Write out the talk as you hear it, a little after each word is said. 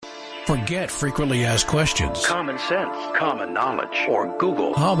Forget frequently asked questions. Common sense, common knowledge, or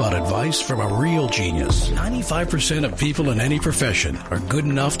Google. How about advice from a real genius? 95% of people in any profession are good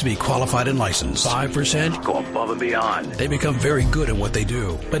enough to be qualified and licensed. 5% go above and beyond. They become very good at what they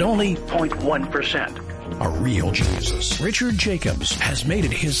do, but only 0.1% are real geniuses. Richard Jacobs has made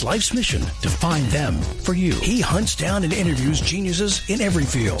it his life's mission to find them for you. He hunts down and interviews geniuses in every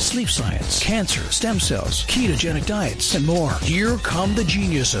field: sleep science, cancer, stem cells, ketogenic diets, and more. Here come the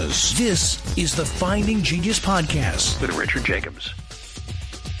geniuses. This is the Finding Genius Podcast with Richard Jacobs.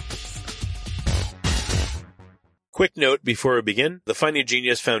 Quick note before we begin, the Finding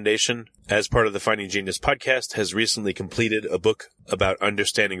Genius Foundation, as part of the Finding Genius Podcast, has recently completed a book about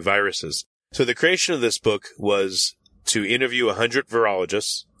understanding viruses. So the creation of this book was to interview 100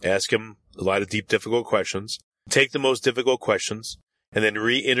 virologists, ask them a lot of deep, difficult questions, take the most difficult questions, and then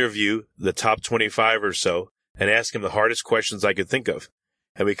re-interview the top 25 or so and ask them the hardest questions I could think of.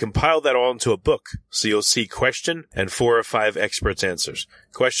 And we compiled that all into a book. So you'll see question and 4 or 5 experts' answers.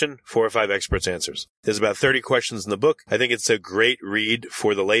 Question, 4 or 5 experts' answers. There's about 30 questions in the book. I think it's a great read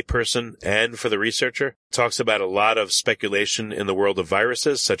for the layperson and for the researcher. It talks about a lot of speculation in the world of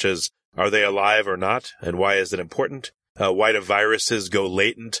viruses, such as are they alive or not, and why is it important? Why do viruses go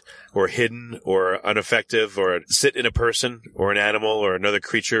latent or hidden or ineffective or sit in a person or an animal or another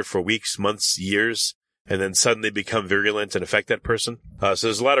creature for weeks, months, years, and then suddenly become virulent and affect that person? So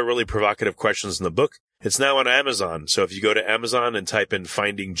there's a lot of really provocative questions in the book. It's now on Amazon. So if you go to Amazon and type in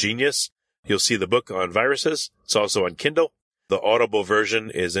Finding Genius, you'll see the book on viruses. It's also on Kindle. The Audible version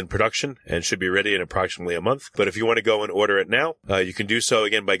is in production and should be ready in approximately a month. But if you want to go and order it now, you can do so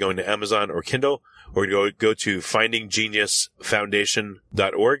again by going to Amazon or Kindle, or go to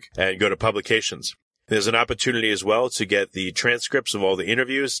findinggeniusfoundation.org and go to publications. There's an opportunity as well to get the transcripts of all the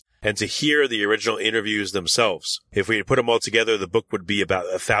interviews and to hear the original interviews themselves. If we put them all together, the book would be about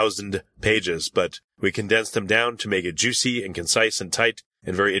 1,000 pages, but we condensed them down to make it juicy and concise and tight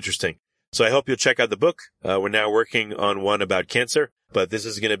and very interesting. So I hope you'll check out the book. We're now working on one about cancer, but this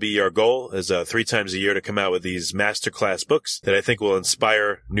is going to be our goal is 3 times a year to come out with these masterclass books that I think will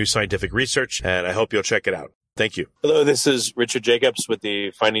inspire new scientific research, and I hope you'll check it out. Thank you. Hello, this is Richard Jacobs with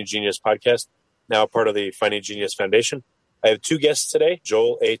the Finding Genius Podcast, now part of the Finding Genius Foundation. I have 2 guests today.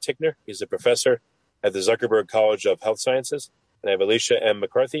 Joel A. Tickner, he's a professor at the Zuckerberg College of Health Sciences, and I have Alicia M.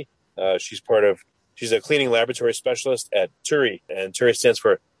 McCarthy. She's a cleaning laboratory specialist at TURI, and TURI stands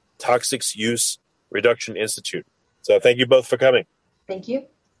for Toxics Use Reduction Institute. So thank you both for coming. Thank you.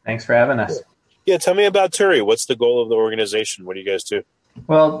 Thanks for having us. Yeah, tell me about TURI. What's the goal of the organization? What do you guys do?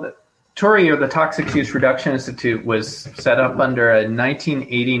 Well, TURI, or the Toxics Use Reduction Institute, was set up under a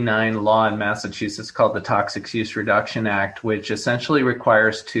 1989 law in Massachusetts called the Toxics Use Reduction Act, which essentially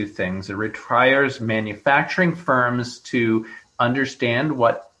requires 2 things. It requires manufacturing firms to understand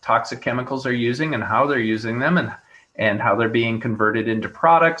what toxic chemicals are using and how they're using them, and how they're being converted into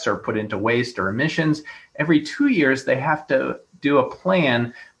products or put into waste or emissions. Every 2 years, they have to do a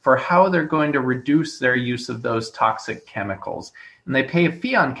plan for how they're going to reduce their use of those toxic chemicals. And they pay a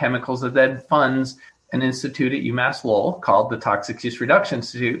fee on chemicals that then funds an institute at UMass Lowell called the Toxics Use Reduction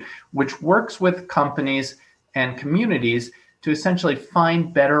Institute, which works with companies and communities to essentially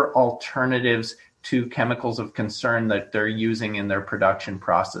find better alternatives to chemicals of concern that they're using in their production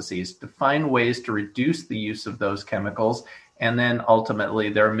processes, to find ways to reduce the use of those chemicals and then ultimately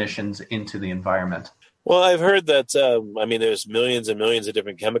their emissions into the environment. Well, I've heard that, there's millions and millions of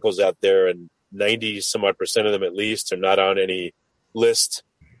different chemicals out there, and 90-some-odd% of them at least are not on any list,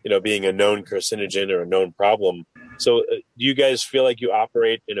 being a known carcinogen or a known problem. So do you guys feel like you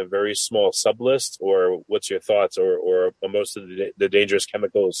operate in a very small sub-list, or what's your thoughts, or are most of the dangerous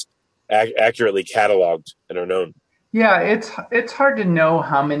chemicals accurately cataloged and are known? Yeah, it's hard to know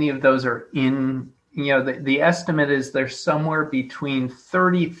how many of those are in. The estimate is there's somewhere between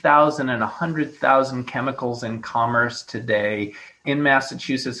 30,000 and 100,000 chemicals in commerce today. In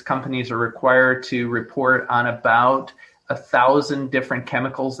Massachusetts, companies are required to report on about 1,000 different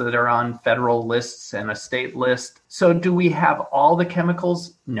chemicals that are on federal lists and a state list. So do we have all the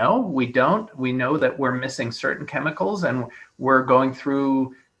chemicals? No, we don't. We know that we're missing certain chemicals, and we're going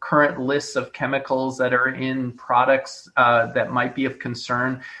through current lists of chemicals that are in products that might be of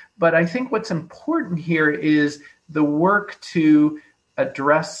concern. But I think what's important here is the work to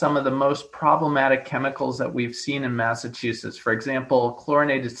address some of the most problematic chemicals that we've seen in Massachusetts. For example,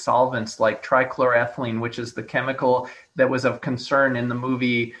 chlorinated solvents like trichloroethylene, which is the chemical that was of concern in the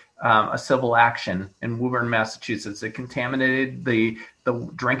movie A Civil Action in Woburn, Massachusetts. It contaminated the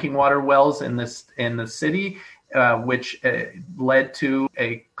drinking water wells in the city, which led to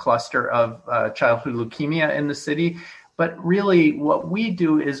a cluster of childhood leukemia in the city. But really what we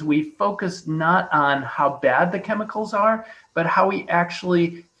do is we focus not on how bad the chemicals are, but how we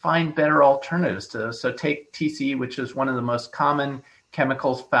actually find better alternatives to those. So take TCE, which is one of the most common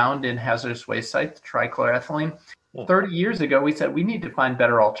chemicals found in hazardous waste sites, trichloroethylene. 30 years ago, we said we need to find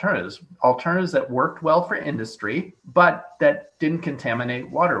better alternatives that worked well for industry, but that didn't contaminate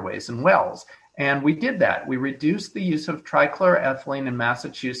waterways and wells. And we did that. We reduced the use of trichloroethylene in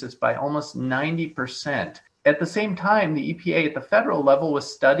Massachusetts by almost 90%. At the same time, the EPA at the federal level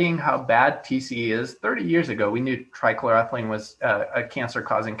was studying how bad TCE is. 30 years ago, we knew trichloroethylene was a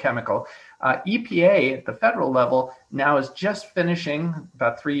cancer-causing chemical. EPA at the federal level now is just finishing,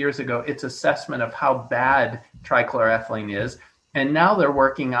 about 3 years ago, its assessment of how bad trichloroethylene is. And now they're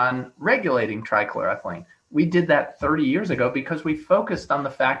working on regulating trichloroethylene. We did that 30 years ago because we focused on the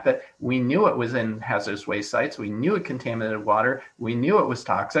fact that we knew it was in hazardous waste sites. We knew it contaminated water. We knew it was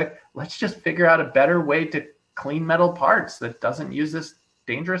toxic. Let's just figure out a better way to clean metal parts that doesn't use this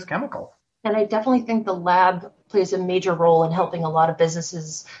dangerous chemical. And I definitely think the lab plays a major role in helping a lot of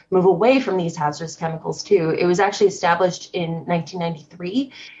businesses move away from these hazardous chemicals too. It was actually established in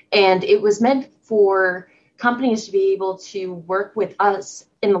 1993, and it was meant for companies to be able to work with us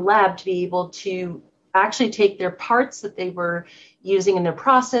in the lab to be able to actually take their parts that they were using in their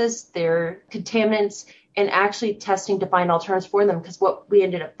process, their contaminants, and actually testing to find alternatives for them. Because what we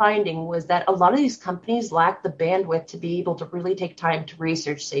ended up finding was that a lot of these companies lack the bandwidth to be able to really take time to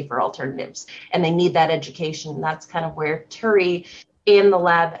research safer alternatives, and they need that education. And that's kind of where Turi and the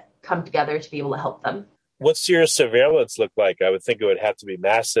lab come together to be able to help them. What's your surveillance look like? I would think it would have to be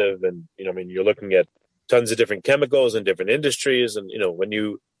massive. And, you're looking at tons of different chemicals in different industries. And,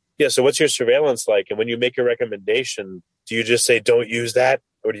 so what's your surveillance like? And when you make a recommendation, do you just say, don't use that?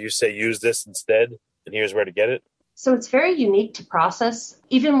 Or do you say, use this instead? And here's where to get it? So it's very unique to process,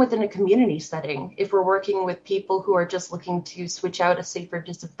 even within a community setting. If we're working with people who are just looking to switch out a safer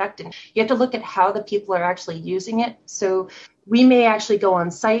disinfectant, you have to look at how the people are actually using it. So we may actually go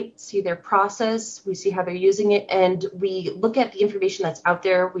on site, see their process, we see how they're using it, and we look at the information that's out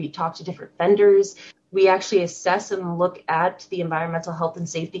there. We talk to different vendors. We actually assess and look at the environmental health and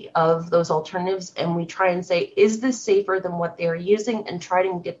safety of those alternatives, and we try and say, is this safer than what they're using, and try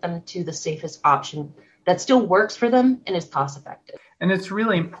to get them to the safest option that still works for them and is cost effective. And it's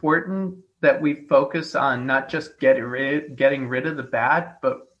really important that we focus on not just getting rid of the bad,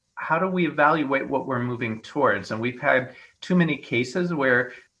 but how do we evaluate what we're moving towards? And we've had too many cases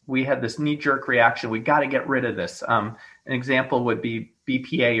where we had this knee-jerk reaction. We got to get rid of this. An example would be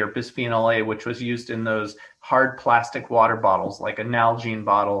BPA or bisphenol A, which was used in those hard plastic water bottles, like a Nalgene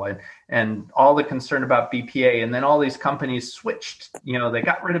bottle, and all the concern about BPA. And then all these companies switched. They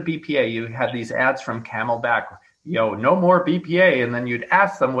got rid of BPA. You had these ads from Camelback, no more BPA. And then you'd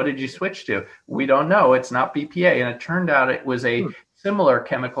ask them, what did you switch to? We don't know. It's not BPA. And it turned out it was a similar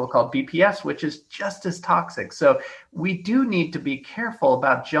chemical called BPS, which is just as toxic. So we do need to be careful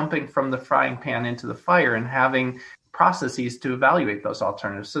about jumping from the frying pan into the fire and having processes to evaluate those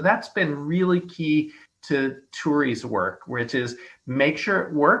alternatives. So that's been really key to Turi's work, which is make sure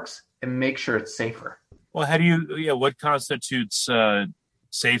it works and make sure it's safer. Well, what constitutes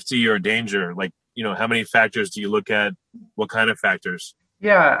safety or danger? Like, how many factors do you look at? What kind of factors?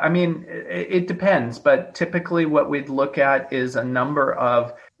 Yeah, it depends, but typically what we'd look at is a number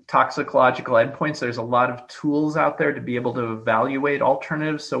of toxicological endpoints. There's a lot of tools out there to be able to evaluate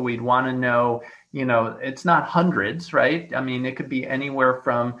alternatives. So we'd want to know, it's not hundreds, right? It could be anywhere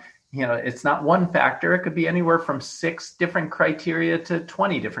from, it's not one factor. It could be anywhere from 6 different criteria to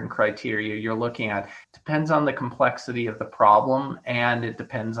 20 different criteria you're looking at. Depends on the complexity of the problem, and it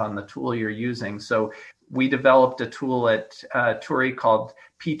depends on the tool you're using. So we developed a tool at Turi called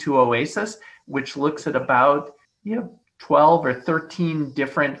P2 Oasis, which looks at about 12 or 13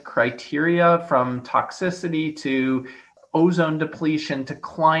 different criteria, from toxicity to ozone depletion to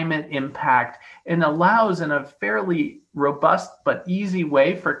climate impact, and allows in a fairly robust but easy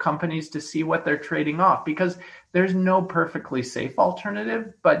way for companies to see what they're trading off, because there's no perfectly safe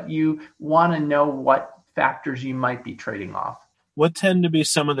alternative, but you want to know what factors you might be trading off. What tend to be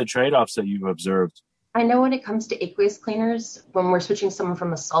some of the trade-offs that you've observed? I know when it comes to aqueous cleaners, when we're switching someone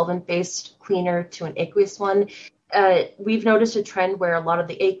from a solvent-based cleaner to an aqueous one, we've noticed a trend where a lot of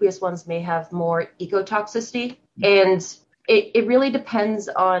the aqueous ones may have more ecotoxicity. And it really depends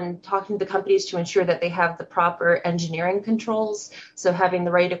on talking to the companies to ensure that they have the proper engineering controls. So having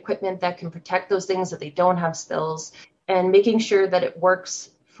the right equipment that can protect those things, that they don't have spills, and making sure that it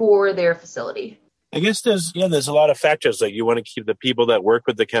works for their facility. I guess there's a lot of factors. Like, you want to keep the people that work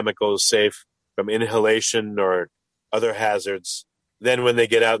with the chemicals safe from inhalation or other hazards. Then when they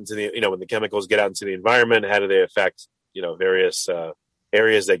get out into when the chemicals get out into the environment, how do they affect various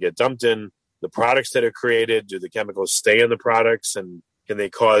areas that get dumped in, the products that are created. Do the chemicals stay in the products, and can they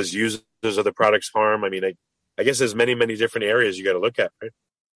cause users of the products harm? I mean, I guess there's many, many different areas you got to look at, right?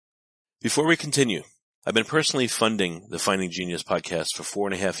 Before we continue, I've been personally funding the Finding Genius podcast for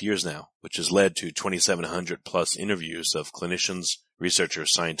 4.5 years now, which has led to 2,700 plus interviews of clinicians,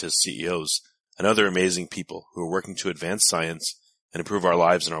 researchers, scientists, CEOs, and other amazing people who are working to advance science and improve our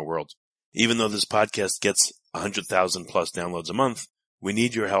lives and our world. Even though this podcast gets 100,000 plus downloads a month, we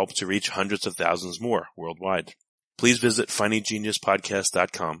need your help to reach hundreds of thousands more worldwide. Please visit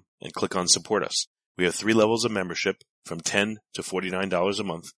findinggeniuspodcast.com and click on Support Us. We have 3 levels of membership from $10 to $49 a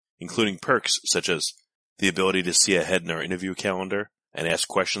month, including perks such as the ability to see ahead in our interview calendar and ask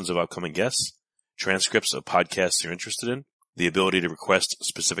questions of upcoming guests, transcripts of podcasts you're interested in, the ability to request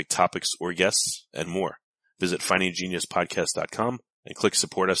specific topics or guests, and more. Visit findinggeniuspodcast.com and click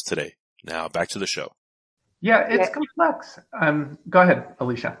Support Us today. Now back to the show. Yeah, it's complex. Go ahead,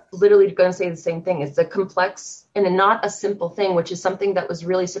 Alicia. Literally going to say the same thing. It's a complex and not a simple thing, which is something that was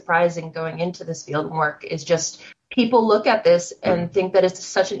really surprising going into this field and work, is just people look at this and think that it's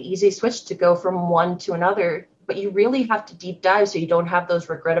such an easy switch to go from one to another, but you really have to deep dive so you don't have those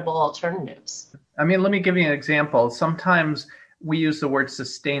regrettable alternatives. I mean, let me give you an example. Sometimes we use the word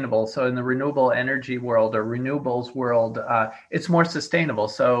sustainable. So in the renewable energy world or renewables world, it's more sustainable.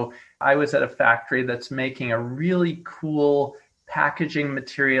 So I was at a factory that's making a really cool packaging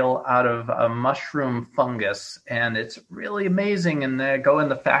material out of a mushroom fungus. And it's really amazing. And they go in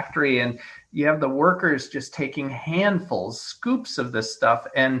the factory and you have the workers just taking handfuls, scoops of this stuff.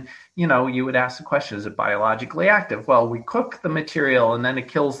 And, you would ask the question, is it biologically active? Well, we cook the material and then it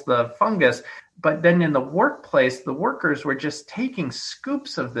kills the fungus. But then in the workplace, the workers were just taking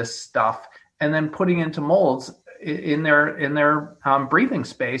scoops of this stuff and then putting into molds in their breathing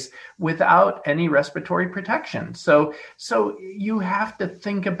space without any respiratory protection. So you have to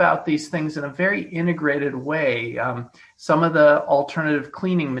think about these things in a very integrated way. Some of the alternative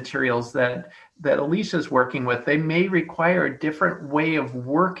cleaning materials that Alicia's working with, they may require a different way of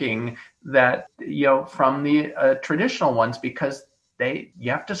working that from the traditional ones, because you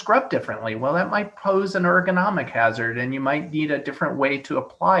have to scrub differently. Well, that might pose an ergonomic hazard, and you might need a different way to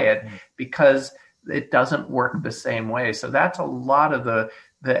apply it because it doesn't work the same way. So that's a lot of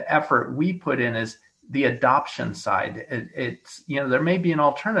the effort we put in, is the adoption side. It's there may be an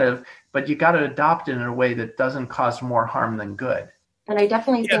alternative, but you got to adopt it in a way that doesn't cause more harm than good. And I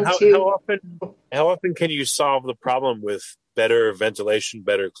definitely think too. How often can you solve the problem with better ventilation,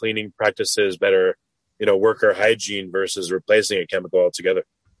 better cleaning practices, better worker hygiene versus replacing a chemical altogether?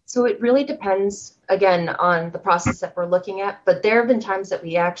 So it really depends, again, on the process that we're looking at. But there have been times that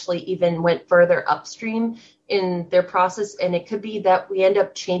we actually even went further upstream in their process. And it could be that we end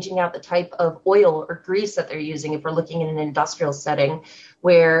up changing out the type of oil or grease that they're using if we're looking in an industrial setting,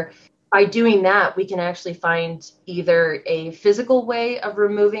 where by doing that, we can actually find either a physical way of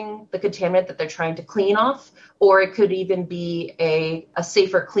removing the contaminant that they're trying to clean off, or it could even be a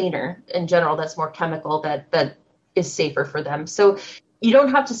safer cleaner in general that's more chemical that is safer for them. So you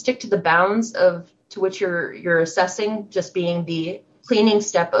don't have to stick to the bounds to which you're assessing, just being the cleaning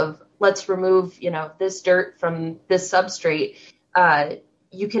step of let's remove this dirt from this substrate.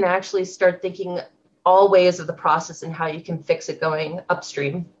 You can actually start thinking all ways of the process and how you can fix it going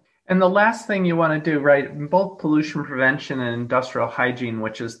upstream. And the last thing you want to do, right, in both pollution prevention and industrial hygiene,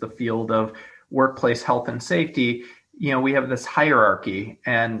 which is the field of workplace health and safety, we have this hierarchy,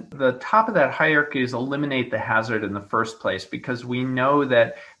 and the top of that hierarchy is eliminate the hazard in the first place, because we know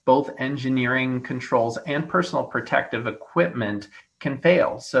that both engineering controls and personal protective equipment can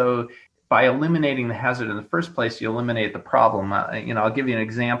fail. So by eliminating the hazard in the first place, you eliminate the problem. I'll give you an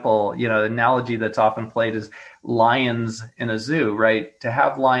example. The analogy that's often played is lions in a zoo, right? To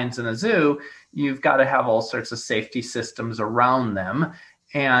have lions in a zoo, you've got to have all sorts of safety systems around them.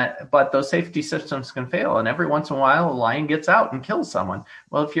 But those safety systems can fail. And every once in a while, a lion gets out and kills someone.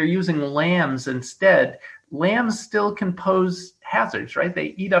 Well, if you're using lambs instead, lambs still can pose hazards, right?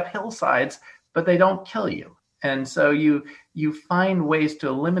 They eat up hillsides, but they don't kill you. And so you find ways to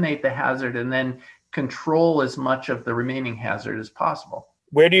eliminate the hazard and then control as much of the remaining hazard as possible.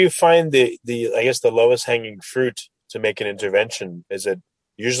 Where do you find the lowest hanging fruit to make an intervention? Is it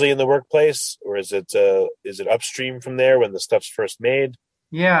usually in the workplace, or is it upstream from there when the stuff's first made?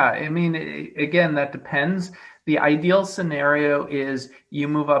 Yeah, I mean, again, that depends. The ideal scenario is you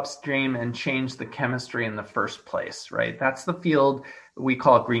move upstream and change the chemistry in the first place, right? That's the field we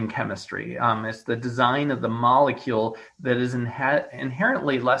call green chemistry. It's the design of the molecule that is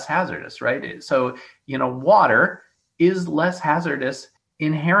inherently less hazardous, right? So, water is less hazardous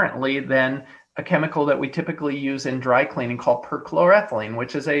inherently than a chemical that we typically use in dry cleaning called perchloroethylene,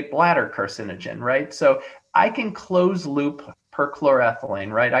 which is a bladder carcinogen, right? So I can close loop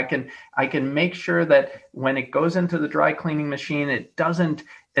perchloroethylene, right? I can make sure that when it goes into the dry cleaning machine, it doesn't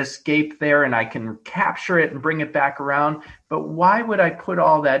escape there, and I can capture it and bring it back around. But why would I put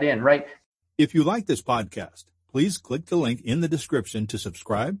all that in, right? If you like this podcast, please click the link in the description to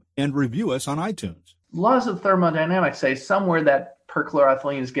subscribe and review us on iTunes. Laws of thermodynamics say somewhere that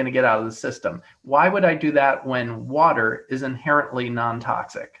perchloroethylene is going to get out of the system. Why would I do that when water is inherently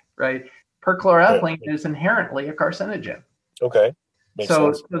non-toxic, right? Perchloroethylene is inherently a carcinogen. Okay. Makes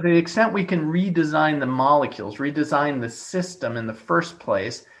sense. To the extent we can redesign the molecules, redesign the system in the first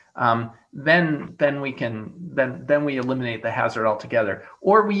place, then we eliminate the hazard altogether.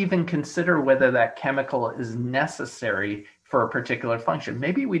 Or we even consider whether that chemical is necessary for a particular function.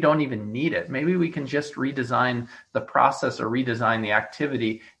 Maybe we don't even need it. Maybe we can just redesign the process or redesign the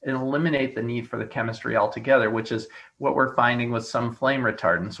activity and eliminate the need for the chemistry altogether, which is what we're finding with some flame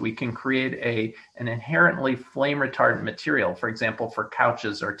retardants. We can create an inherently flame retardant material, for example, for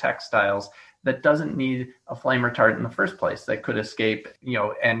couches or textiles, that doesn't need a flame retardant in the first place, that could escape,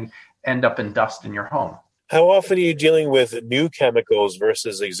 and end up in dust in your home. How often are you dealing with new chemicals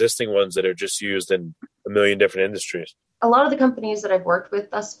versus existing ones that are just used in a million different industries? A lot of the companies that I've worked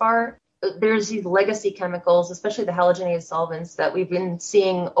with thus far, there's these legacy chemicals, especially the halogenated solvents, that we've been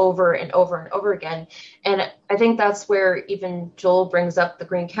seeing over and over and over again. And I think that's where even Joel brings up the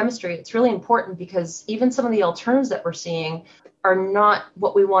green chemistry. It's really important because even some of the alternatives that we're seeing are not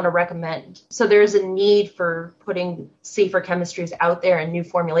what we want to recommend. So there's a need for putting safer chemistries out there and new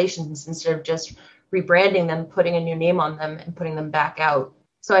formulations instead of just rebranding them, putting a new name on them, and putting them back out.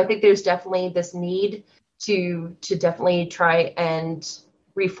 So I think there's definitely this need to definitely try and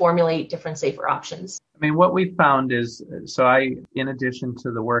reformulate different safer options. I mean, what we found is, in addition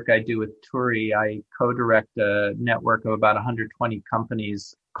to the work I do with Turi, I co-direct a network of about 120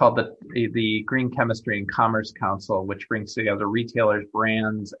 companies called the Green Chemistry and Commerce Council, which brings together retailers,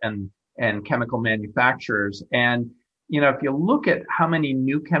 brands, and chemical manufacturers. And, if you look at how many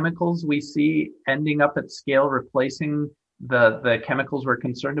new chemicals we see ending up at scale replacing the chemicals we're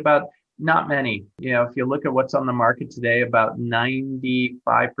concerned about, not many. If you look at what's on the market today, about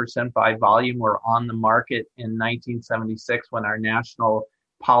 95% by volume were on the market in 1976 when our national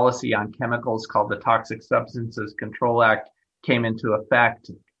policy on chemicals called the Toxic Substances Control Act came into effect.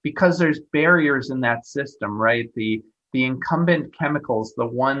 Because there's barriers in that system, right? The incumbent chemicals, the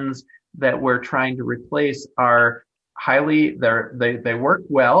ones that we're trying to replace, are they work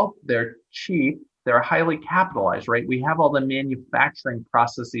well, they're cheap, they're highly capitalized, right? We have all the manufacturing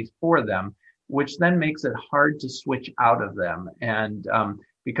processes for them, which then makes it hard to switch out of them. And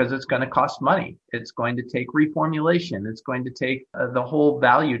because it's going to cost money, it's going to take reformulation, it's going to take the whole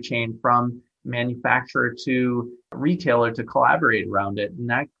value chain from manufacturer to retailer to collaborate around it. And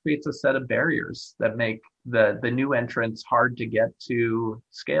that creates a set of barriers that make the new entrants hard to get to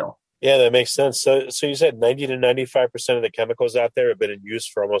scale. Yeah, that makes sense. So you said 90 to 95% of the chemicals out there have been in use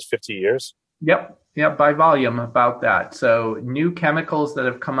for almost 50 years? Yep, by volume, about that. So new chemicals that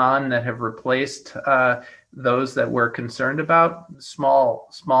have come on that have replaced those that we're concerned about, small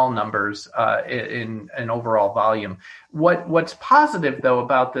numbers in overall volume. What's positive, though,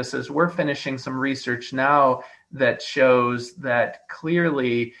 about this is we're finishing some research now that shows that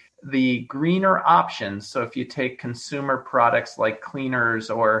clearly the greener options, so if you take consumer products like cleaners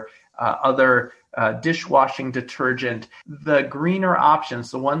or other dishwashing detergent, the greener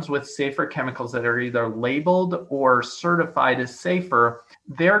options, the ones with safer chemicals that are either labeled or certified as safer,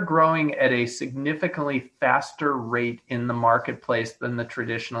 they're growing at a significantly faster rate in the marketplace than the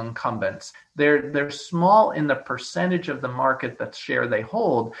traditional incumbents. They're small in the percentage of the market that share they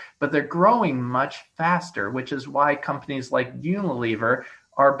hold, but they're growing much faster, which is why companies like Unilever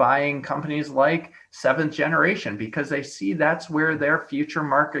are buying companies like Seventh Generation, because they see that's where their future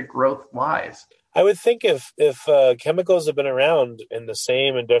market growth lies. I would think if chemicals have been around in the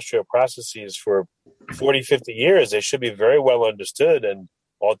same industrial processes for 40, 50 years, they should be very well understood, and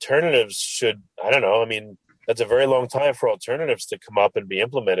alternatives should, that's a very long time for alternatives to come up and be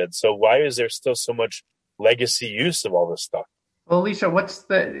implemented. So why is there still so much legacy use of all this stuff? Well, Alicia,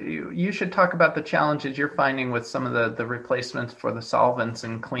 you should talk about the challenges you're finding with some of the replacements for the solvents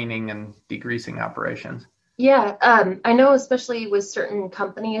and cleaning and degreasing operations. Yeah, I know especially with certain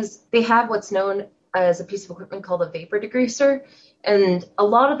companies, they have what's known as a piece of equipment called a vapor degreaser. And a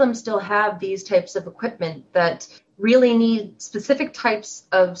lot of them still have these types of equipment that really need specific types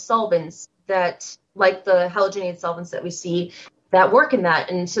of solvents that, like the halogenated solvents that we see, that work in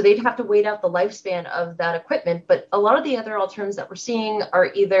that. And so they'd have to wait out the lifespan of that equipment. But a lot of the other alternatives that we're seeing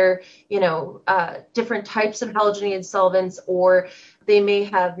are either, different types of halogenated solvents, or they may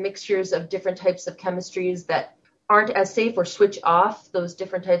have mixtures of different types of chemistries that aren't as safe or switch off those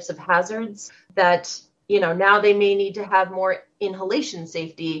different types of hazards that, now they may need to have more inhalation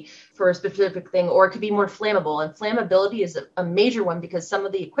safety for a specific thing, or it could be more flammable. And flammability is a major one because some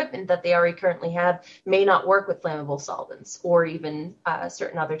of the equipment that they already currently have may not work with flammable solvents or even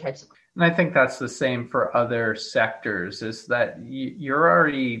certain other types of. And I think that's the same for other sectors, is that you're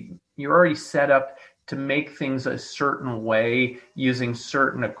already set up to make things a certain way using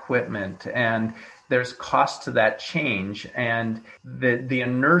certain equipment, and there's cost to that change, and the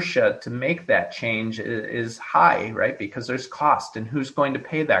inertia to make that change is high, right? Because there's cost, and who's going to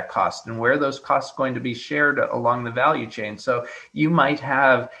pay that cost, and where are those costs going to be shared along the value chain. So you might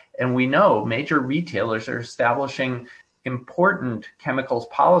have, and we know major retailers are establishing important chemicals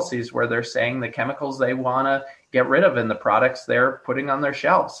policies where they're saying the chemicals they want to get rid of in the products they're putting on their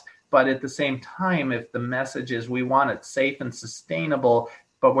shelves. But at the same time, if the message is we want it safe and sustainable,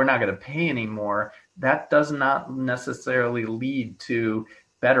 but we're not going to pay anymore, that does not necessarily lead to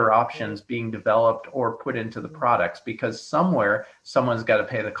better options being developed or put into the products, because somewhere someone's got to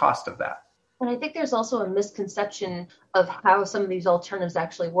pay the cost of that. And I think there's also a misconception of how some of these alternatives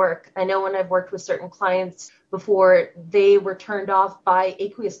actually work. I know when I've worked with certain clients before, they were turned off by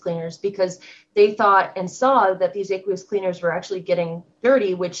aqueous cleaners because they thought and saw that these aqueous cleaners were actually getting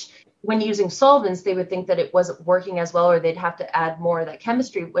dirty, which when using solvents, they would think that it wasn't working as well, or they'd have to add more of that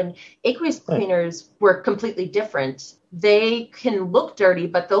chemistry. When aqueous cleaners were completely different, they can look dirty,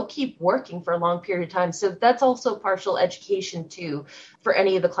 but they'll keep working for a long period of time. So that's also partial education too for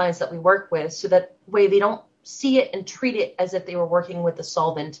any of the clients that we work with, so that way they don't see it and treat it as if they were working with a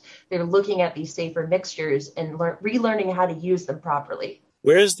solvent. They're looking at these safer mixtures and relearning how to use them properly.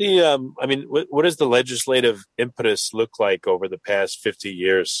 Where's the, what does the legislative impetus look like over the past 50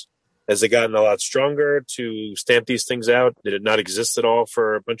 years? Has it gotten a lot stronger to stamp these things out? Did it not exist at all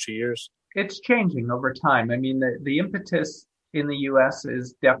for a bunch of years? It's changing over time. I mean, the impetus in the U.S.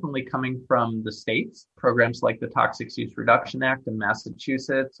 is definitely coming from the states. Programs like the Toxic Use Reduction Act in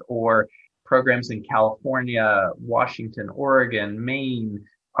Massachusetts, or programs in California, Washington, Oregon, Maine,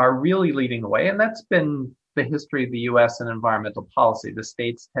 are really leading the way. And that's been the history of the U.S. in environmental policy. The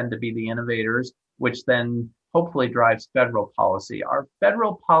states tend to be the innovators, which then hopefully drives federal policy. Our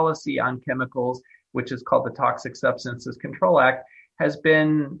federal policy on chemicals, which is called the Toxic Substances Control Act, has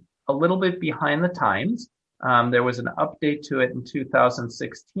been a little bit behind the times. There was an update to it in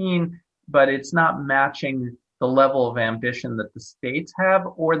 2016, but it's not matching the level of ambition that the states have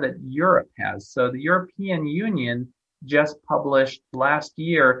or that Europe has. So the European Union just published last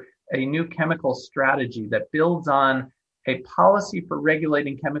year a new chemical strategy that builds on a policy for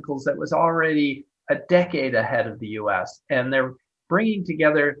regulating chemicals that was already a decade ahead of the US. And they're bringing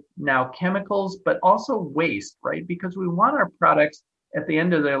together now chemicals, but also waste, right? Because we want our products at the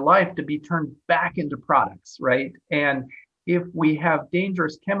end of their life to be turned back into products, right? And if we have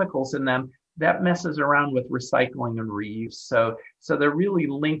dangerous chemicals in them, that messes around with recycling and reuse. So they're really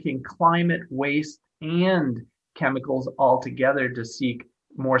linking climate, waste, and chemicals all together to seek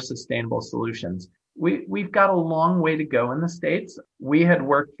more sustainable solutions. We've got a long way to go in the States. We had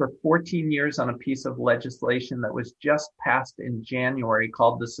worked for 14 years on a piece of legislation that was just passed in January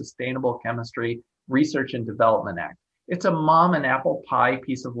called the Sustainable Chemistry Research and Development Act. It's a mom and apple pie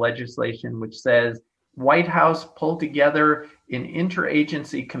piece of legislation which says White House pull together an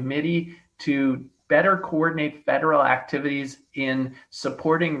interagency committee to better coordinate federal activities in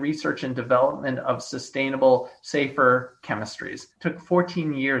supporting research and development of sustainable, safer chemistries. It took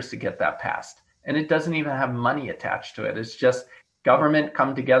 14 years to get that passed. And it doesn't even have money attached to it. It's just government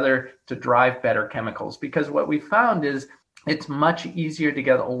come together to drive better chemicals. Because what we found is it's much easier to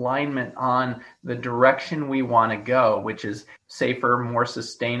get alignment on the direction we want to go, which is safer, more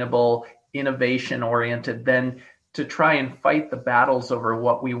sustainable, innovation-oriented, than to try and fight the battles over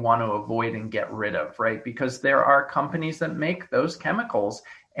what we want to avoid and get rid of, right? Because there are companies that make those chemicals,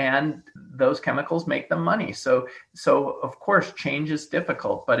 and those chemicals make them money. So of course, change is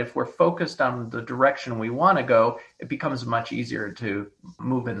difficult, but if we're focused on the direction we want to go, it becomes much easier to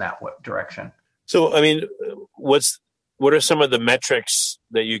move in that direction. So, I mean, what are some of the metrics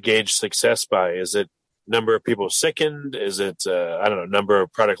that you gauge success by? Is it number of people sickened? Is it, number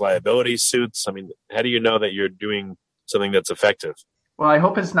of product liability suits? I mean, how do you know that you're doing something that's effective? Well, I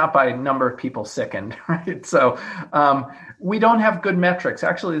hope it's not by number of people sickened, right? So we don't have good metrics.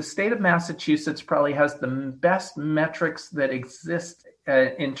 Actually, the state of Massachusetts probably has the best metrics that exist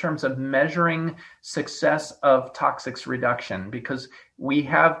in terms of measuring success of toxics reduction, because we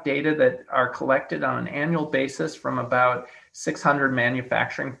have data that are collected on an annual basis from about 600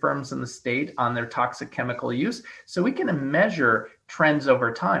 manufacturing firms in the state on their toxic chemical use. So we can measure trends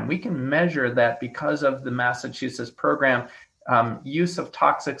over time. We can measure that because of the Massachusetts program, use of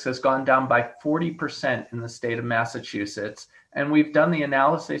toxics has gone down by 40% in the state of Massachusetts. And we've done the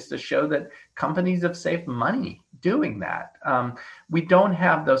analysis to show that companies have saved money doing that. We don't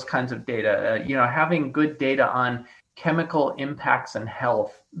have those kinds of data. Having good data on chemical impacts and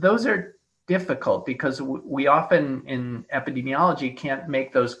health, those are difficult because we often in epidemiology can't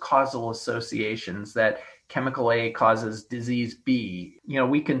make those causal associations that chemical A causes disease B.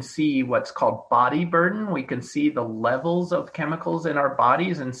 We can see what's called body burden. We can see the levels of chemicals in our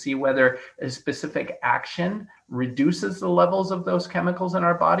bodies and see whether a specific action reduces the levels of those chemicals in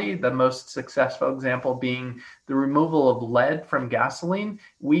our body. The most successful example being the removal of lead from gasoline.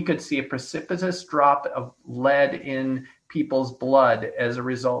 We could see a precipitous drop of lead in people's blood as a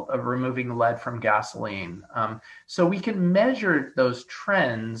result of removing lead from gasoline. So we can measure those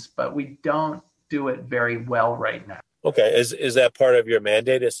trends, but we don't do it very well right now. Okay. Is that part of your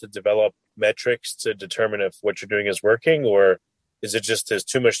mandate, is to develop metrics to determine if what you're doing is working, or is it just there's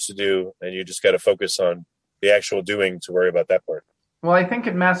too much to do and you just got to focus on the actual doing to worry about that part? Well, I think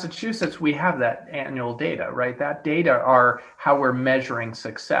in Massachusetts, we have that annual data, right? That data are how we're measuring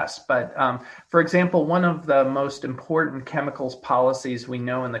success. But for example, one of the most important chemicals policies we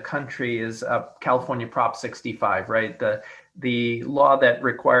know in the country is California Prop 65, right? The law that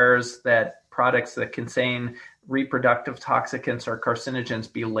requires that products that contain reproductive toxicants or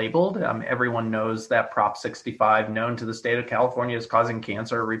carcinogens be labeled. Everyone knows that Prop 65, known to the state of California as causing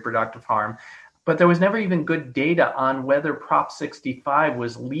cancer or reproductive harm. But there was never even good data on whether Prop 65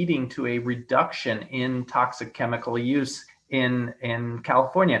 was leading to a reduction in toxic chemical use in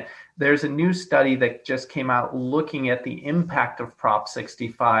California. There's a new study that just came out looking at the impact of Prop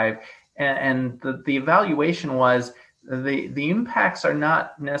 65, and the evaluation was the impacts are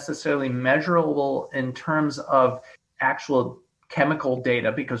not necessarily measurable in terms of actual chemical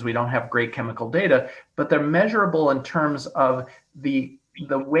data because we don't have great chemical data, but they're measurable in terms of the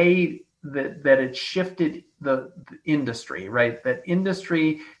way that it shifted the industry, right? That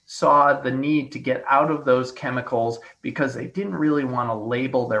industry saw the need to get out of those chemicals because they didn't really want to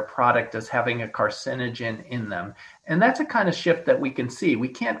label their product as having a carcinogen in them. And that's a kind of shift that we can see. We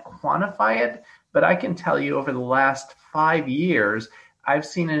can't quantify it, but I can tell you over the last 5 years, I've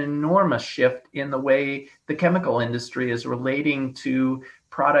seen an enormous shift in the way the chemical industry is relating to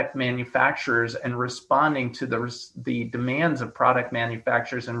product manufacturers and responding to the demands of product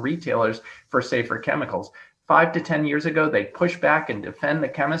manufacturers and retailers for safer chemicals. 5 to 10 years ago, they push back and defend the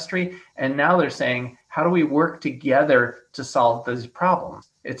chemistry, and now they're saying, how do we work together to solve these problems?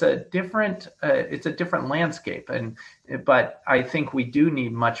 It's a different landscape, but I think we do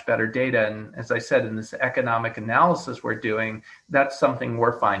need much better data. And as I said, in this economic analysis we're doing, that's something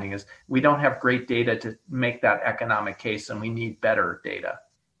we're finding is we don't have great data to make that economic case, and we need better data.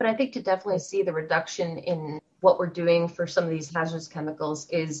 But I think to definitely see the reduction in what we're doing for some of these hazardous chemicals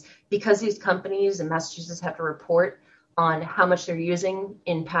is because these companies in Massachusetts have to report on how much they're using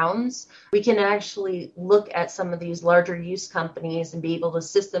in pounds. We can actually look at some of these larger use companies and be able to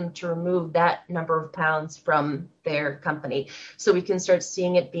assist them to remove that number of pounds from their company. So we can start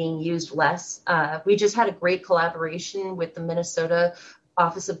seeing it being used less. We just had a great collaboration with the Minnesota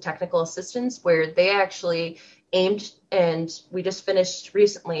Office of Technical Assistance, where they actually aimed, and we just finished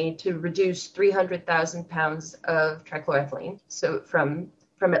recently, to reduce 300,000 pounds of trichloroethylene. So from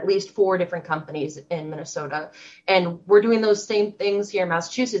at least 4 different companies in Minnesota. And we're doing those same things here in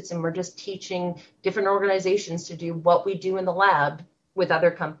Massachusetts, and we're just teaching different organizations to do what we do in the lab with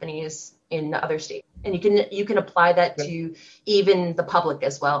other companies in other states. And you can apply that to even the public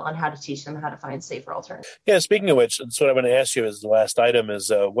as well on how to teach them how to find safer alternatives. Yeah, speaking of which, that's what I'm going to ask you as the last item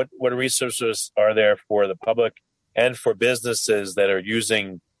is what resources are there for the public and for businesses that are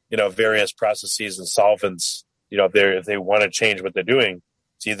using, various processes and solvents, if they want to change what they're doing,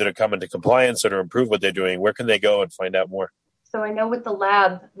 it's either to come into compliance or to improve what they're doing. Where can they go and find out more? So I know with the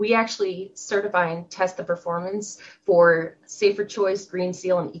lab, we actually certify and test the performance for Safer Choice, Green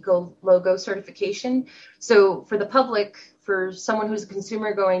Seal, and Eco Logo certification. So for the public, for someone who's a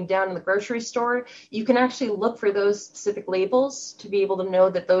consumer going down in the grocery store, you can actually look for those specific labels to be able to know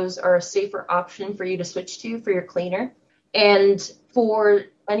that those are a safer option for you to switch to for your cleaner. And for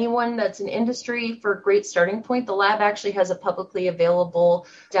anyone that's in industry, for a great starting point, the lab actually has a publicly available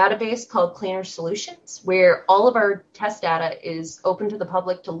database called Cleaner Solutions, where all of our test data is open to the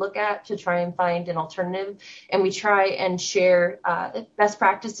public to look at, to try and find an alternative. And we try and share best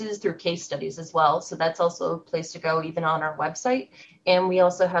practices through case studies as well. So that's also a place to go, even on our website. And we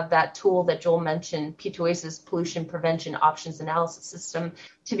also have that tool that Joel mentioned, P2A's Pollution Prevention Options Analysis System,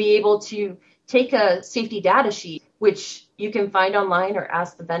 to be able to take a safety data sheet, which you can find online or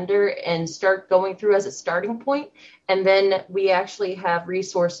ask the vendor, and start going through as a starting point. And then we actually have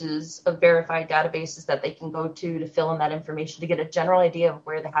resources of verified databases that they can go to fill in that information to get a general idea of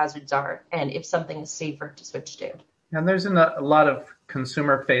where the hazards are and if something is safer to switch to. And there's a lot of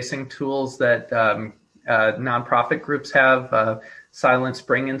consumer-facing tools that nonprofit groups have. Silent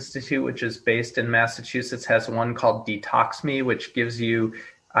Spring Institute, which is based in Massachusetts, has one called Detox Me, which gives you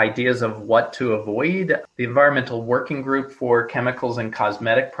ideas of what to avoid. The Environmental Working Group for Chemicals and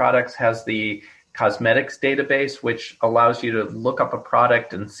Cosmetic Products has the Cosmetics database, which allows you to look up a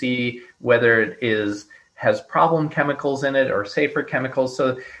product and see whether it has problem chemicals in it or safer chemicals.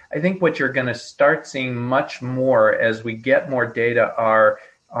 So I think what you're going to start seeing much more as we get more data are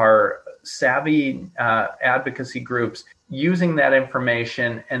savvy advocacy groups using that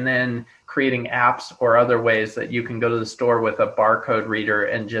information and then creating apps or other ways that you can go to the store with a barcode reader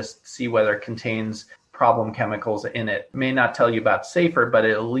and just see whether it contains problem chemicals in it. It may not tell you about safer, but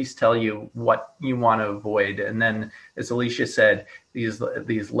it'll at least tell you what you want to avoid. And then, as Alicia said,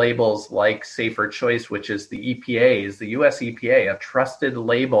 these labels like Safer Choice, which is the EPA, the US EPA, a trusted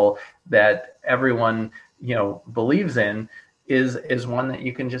label that everyone believes in, is one that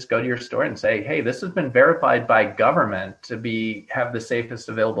you can just go to your store and say, hey, this has been verified by government to have the safest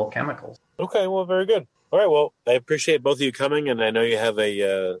available chemicals. Okay, well, very good. All right, well, I appreciate both of you coming, and I know you have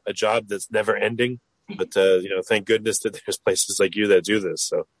a job that's never ending, but thank goodness that there's places like you that do this.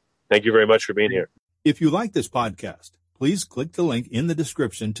 So thank you very much for being here. If you like this podcast, please click the link in the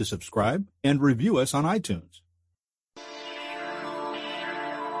description to subscribe and review us on iTunes.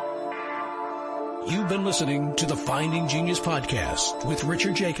 You've been listening to the Finding Genius podcast with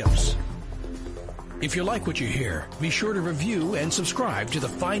Richard Jacobs. If you like what you hear, be sure to review and subscribe to the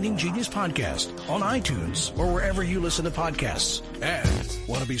Finding Genius podcast on iTunes or wherever you listen to podcasts. And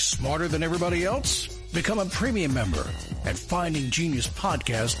want to be smarter than everybody else? Become a premium member at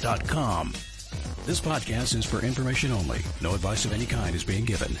findinggeniuspodcast.com. This podcast is for information only. No advice of any kind is being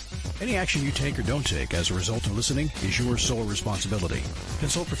given. Any action you take or don't take as a result of listening is your sole responsibility.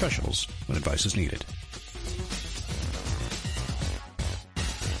 Consult professionals when advice is needed.